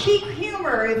 Bob. Tongue-in-cheek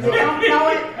humor, if you don't know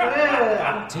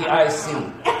it. T-I-C.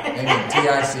 Amen.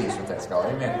 T-I-C is what that's called.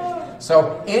 Amen.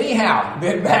 So, anyhow,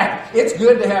 been back. It's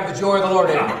good to have the joy of the Lord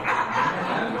in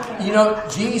it. You know,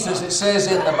 Jesus, it says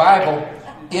in the Bible,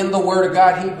 in the Word of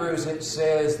God, Hebrews, it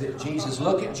says that Jesus,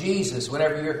 look at Jesus.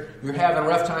 Whenever you're having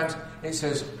rough times, it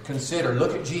says,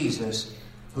 look at Jesus,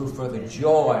 who for the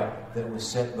joy that was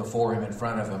set before him in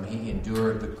front of him, he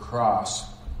endured the cross.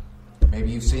 Maybe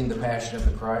you've seen The Passion of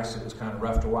the Christ. It was kind of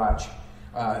rough to watch.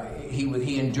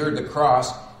 He endured the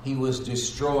cross. He was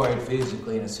destroyed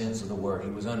physically in a sense of the word. He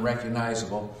was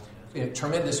unrecognizable.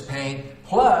 Tremendous pain.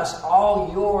 Plus,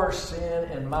 all your sin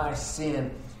and my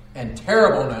sin and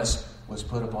terribleness was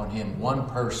put upon him. One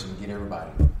person, get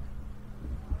everybody.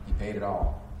 He paid it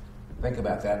all. Think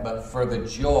about that. But for the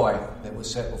joy that was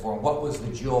set before him, what was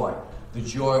the joy? The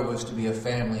joy was to be a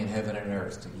family in heaven and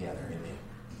earth together. Amen.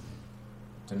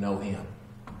 To know him.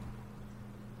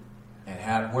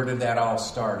 And where did that all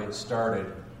start? It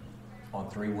started on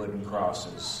 3 wooden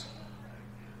crosses.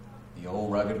 The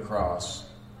old rugged cross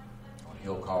on a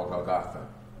hill called Golgotha.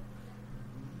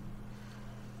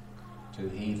 2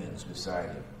 heathens beside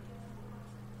him.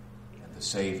 And the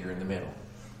Savior in the middle.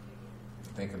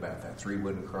 Think about that. 3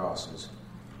 wooden crosses.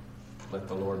 Let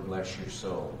the Lord bless your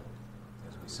soul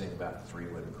as we sing about the 3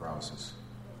 wooden crosses.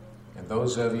 And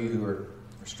those of you who are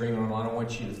streaming online, I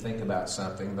want you to think about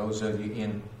something. Those of you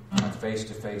in a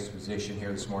face-to-face position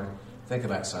here this morning, think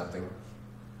about something.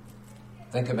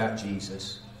 Think about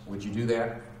Jesus. Would you do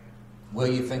that? Will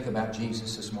you think about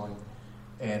Jesus this morning?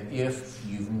 And if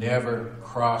you've never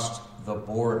crossed the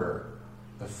border,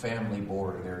 the family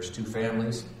border, there's 2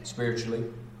 families spiritually.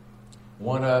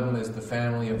 One of them is the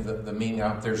family of the mean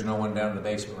guy. There's no one down in the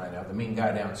basement right now. The mean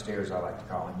guy downstairs, I like to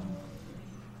call him.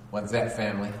 One's that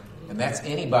family. And that's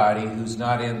anybody who's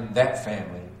not in that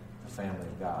family, the family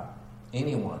of God.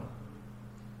 Anyone.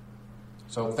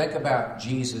 So think about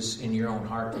Jesus in your own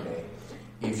heart today.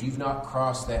 If you've not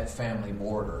crossed that family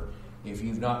border, if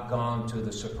you've not gone to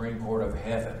the Supreme Court of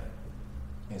Heaven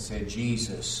and said,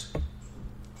 "Jesus,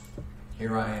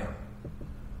 here I am.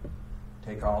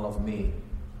 Take all of me.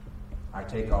 I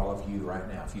take all of you right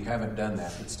now." If you haven't done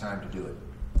that, it's time to do it.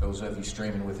 Those of you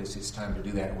streaming with us, it's time to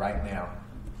do that right now,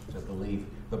 to believe.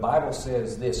 The Bible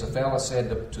says this. A fellow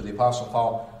said to the Apostle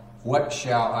Paul, "What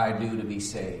shall I do to be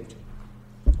saved?"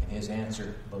 And his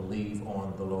answer, "Believe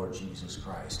on the Lord Jesus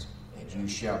Christ, and you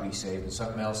shall be saved." And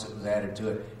something else that was added to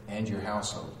it, "and your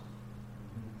household."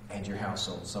 And your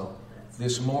household. So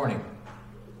this morning,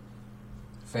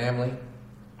 family,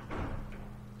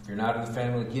 if you're not in the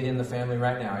family, get in the family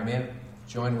right now. Amen?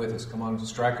 Join with us. Come on,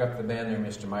 strike up the band there,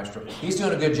 Mr. Maestro. He's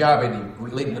doing a good job, isn't he?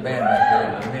 Leading the band back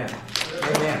there. Amen.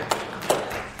 Amen.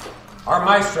 Our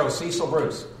maestro, Cecil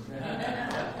Bruce.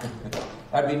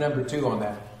 That'd be number 2 on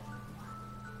that.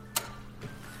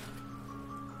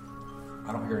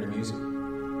 I don't hear any music.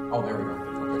 Oh, there we go.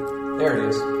 Okay. There it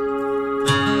is.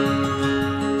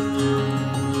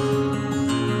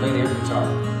 Play the air guitar.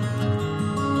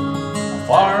 A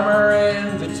farmer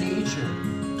and the teacher,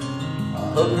 a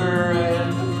hooker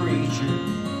and the preacher,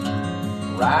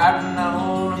 riding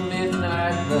on a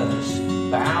midnight bus,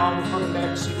 bound for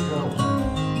Mexico.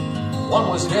 One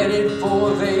was headed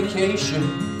for vacation,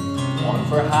 one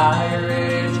for higher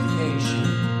education.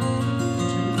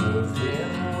 2 of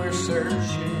them were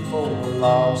searching for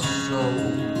lost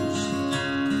souls.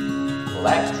 Well,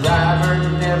 that driver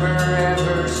never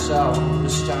ever saw the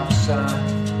stop sign.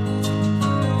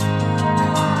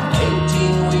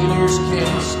 18-wheelers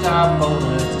can't stop on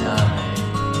a dime.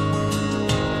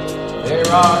 There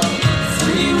are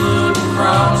 3 wooden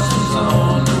crosses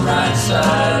on the right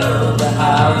side of the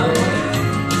highway.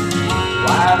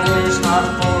 Why there's not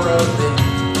 4 of them,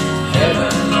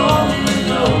 heaven only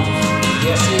knows.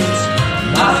 Yes, it's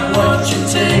not what you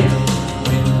take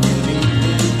when you leave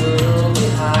this world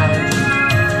behind.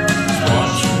 It's what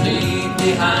you leave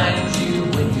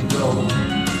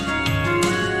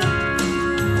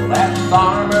That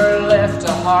farmer left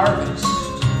a harvest,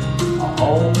 a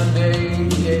home and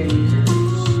 80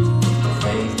 acres, the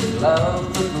faith and love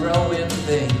for growing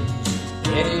things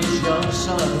in his young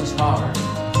son's heart.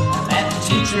 And that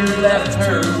teacher left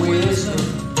her wisdom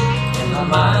in the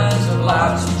minds of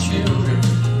lots of children.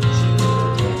 She did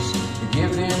her best to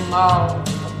give them all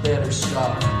a better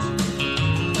start.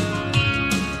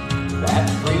 That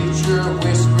preacher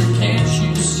whispered, "Can't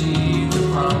you see the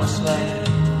promised land?"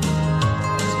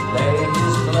 Lay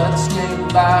his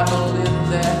blood-stained Bible in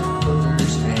that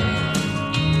booger's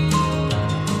hand.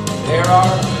 There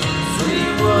are 3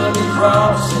 wooden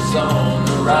crosses on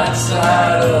the right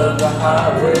side of the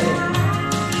highway.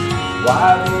 Why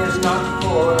there's not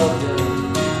 4 of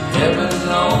them, heaven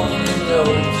only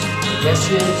knows. Guess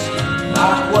it's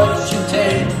not what you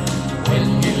take when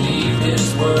you leave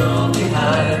this world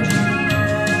behind you.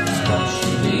 It's what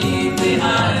you leave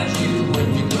behind you when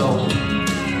you go.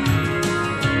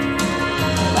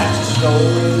 That's a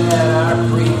story that our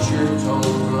preacher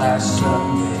told last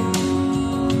Sunday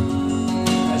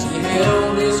as he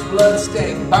held his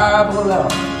blood-stained Bible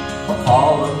up for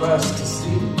all of us to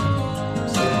see.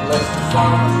 Said, bless the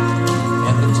farmer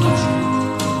and the teacher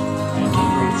and the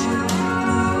preacher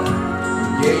who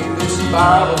gave this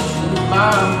Bible to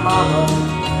my mama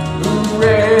who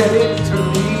read it to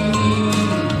me.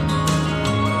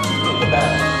 Look at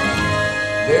that.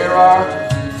 There are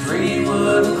 3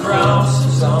 wooden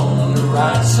crosses on the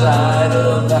right side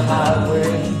of the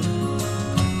highway.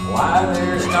 Why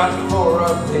there's not 4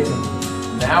 of them,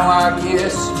 now I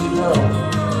guess you know.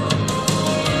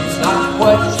 It's not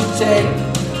what you take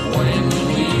when you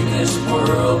leave this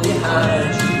world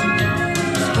behind you.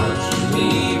 It's what you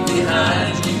leave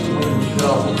behind you when you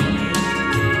go.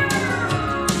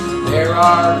 There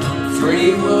are 3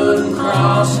 wooden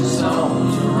crosses on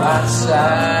the right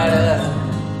side of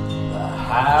the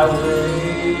highway.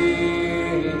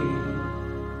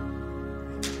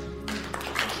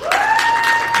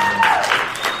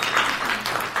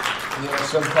 You know,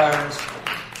 sometimes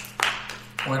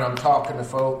when I'm talking to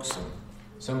folks, and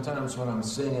sometimes when I'm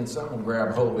singing, something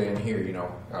grab hold of in here, you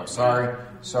know. I'm sorry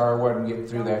I wasn't getting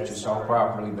through that just all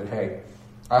properly, but hey,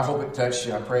 I hope it touched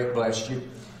you. I pray it blessed you.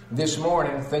 This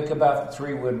morning, think about the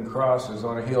 3 wooden crosses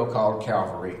on a hill called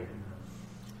Calvary.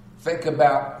 Think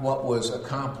about what was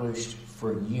accomplished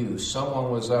for you.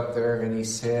 Someone was up there and he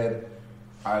said,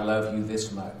 I love you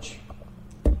this much.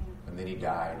 And then he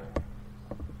died.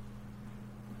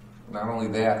 Not only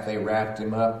that, they wrapped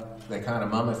him up. They kind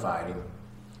of mummified him.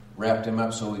 Wrapped him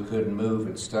up so he couldn't move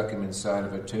and stuck him inside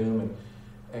of a tomb.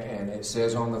 And it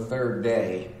says on the 3rd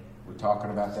day, we're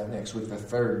talking about that next week, the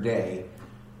 3rd day,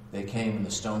 they came and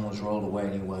the stone was rolled away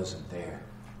and he wasn't there.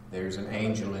 There's an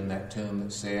angel in that tomb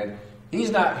that said,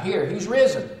 he's not here, he's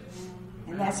risen.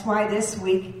 And that's why this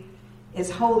week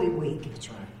is Holy Week. That's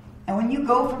right. And when you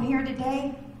go from here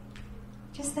today,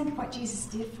 just think of what Jesus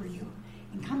did for you.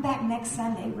 And come back next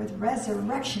Sunday with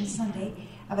Resurrection Sunday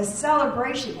of a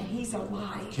celebration that he's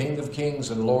alive. King of kings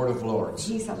and Lord of lords.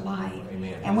 He's alive.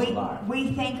 Amen. And he's alive.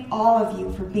 we thank all of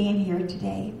you for being here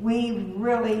today. We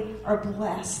really are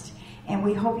blessed. And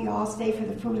we hope you all stay for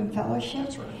the food and fellowship.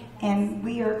 That's right. And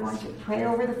we are going to pray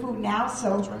over the food now.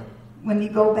 So That's right. When you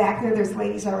go back there, there's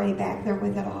ladies already back there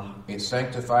with it all. It's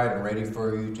sanctified and ready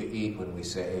for you to eat when we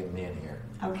say amen here.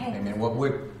 Okay. Amen.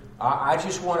 I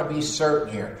just want to be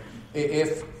certain here.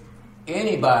 If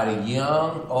anybody,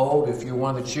 young, old, if you're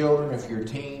one of the children, if you're a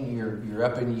teen, you're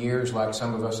up in years like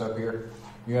some of us up here,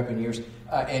 you're up in years,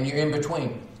 and you're in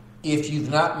between. If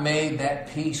you've not made that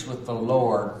peace with the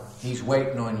Lord, he's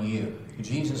waiting on you.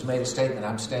 Jesus made a statement,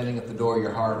 I'm standing at the door of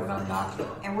your heart and I'm knocking.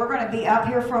 And we're going to be up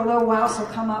here for a little while, so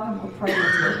come up and we'll pray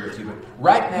with you. But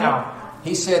right now,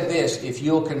 he said this, if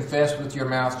you'll confess with your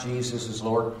mouth Jesus is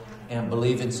Lord and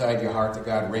believe inside your heart that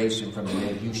God raised him from the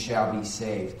dead, you shall be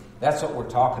saved. That's what we're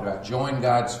talking about. Join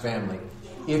God's family.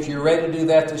 If you're ready to do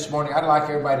that this morning, I'd like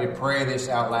everybody to pray this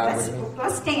out loud with me.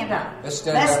 Let's stand up. Let's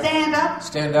stand up.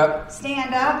 Stand up.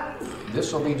 Stand up.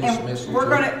 This will be dismissed. And we're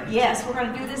going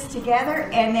to do this together,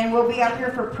 and then we'll be up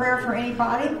here for prayer for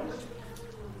anybody.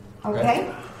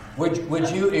 Okay? Would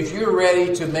you, if you're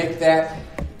ready to make that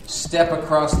step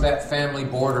across that family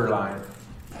borderline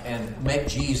and make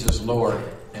Jesus Lord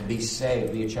and be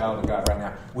saved, be a child of God right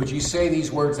now, would you say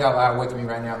these words out loud with me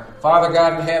right now? Father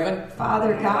God in heaven.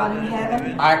 Father God in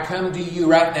heaven. I come to you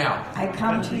right now. I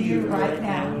come to you right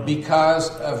now. Because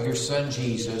of your son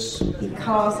Jesus.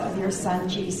 Because of your son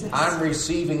Jesus. I'm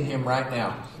receiving him right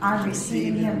now. I'm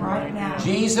receiving him right now.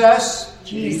 Jesus.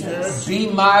 Be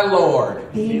my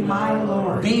Lord. Be my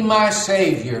Lord. Be my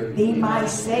Savior. Be my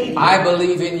Savior. I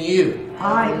believe in you.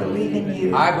 I believe in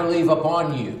you. I believe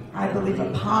upon you. I believe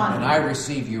upon And you. I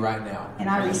receive you right now. And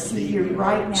I receive you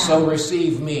right now. So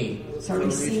receive me So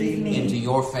receive me into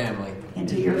your family,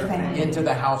 into your family, into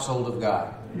the household of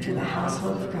God. into the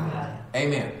household of God.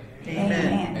 Amen.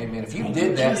 Amen. Amen. If you Thank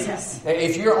did that, Jesus.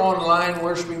 if you're online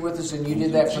worshiping with us and you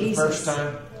did that for the first Jesus.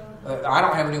 time, I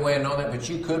don't have any way of knowing that, but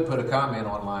you could put a comment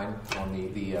online on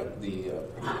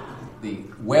the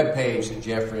web page that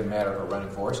Jeffrey and Matt are running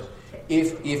for us.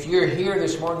 If you're here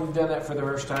this morning, you've done that for the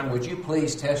first time, would you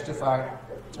please testify?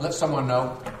 Let someone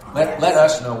know. Let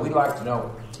us know. We'd like to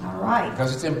know. All right.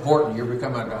 Because it's important. You're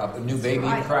becoming a new baby in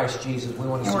right. Christ Jesus. We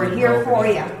want to And see we're you here grow. for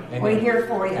you. Amen. We're here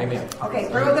for you. Amen. Okay,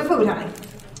 throw the food, honey.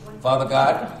 Father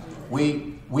God,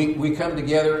 we come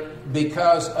together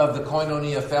because of the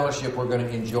Koinonia fellowship we're going to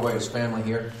enjoy as family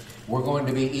here. We're going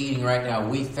to be eating right now.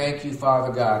 We thank you,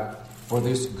 Father God, for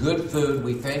this good food.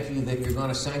 We thank you that you're going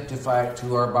to sanctify it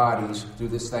to our bodies through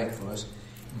this thankfulness.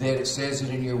 That it says it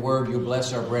in your word, you'll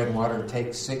bless our bread and water and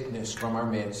take sickness from our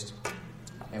midst.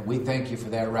 And we thank you for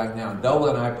that right now. Dola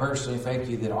and I personally thank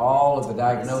you that all of the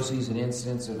diagnoses and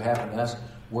incidents that have happened to us,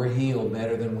 we're healed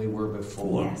better than we were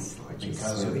before. Yes, Lord Jesus,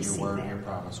 because we of your receive word that. and your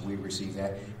promise. We receive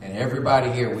that. And everybody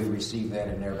here, we receive that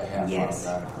in their behalf, Yes,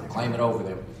 Father God. Father Claim it over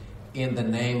them. In the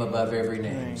name above every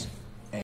name.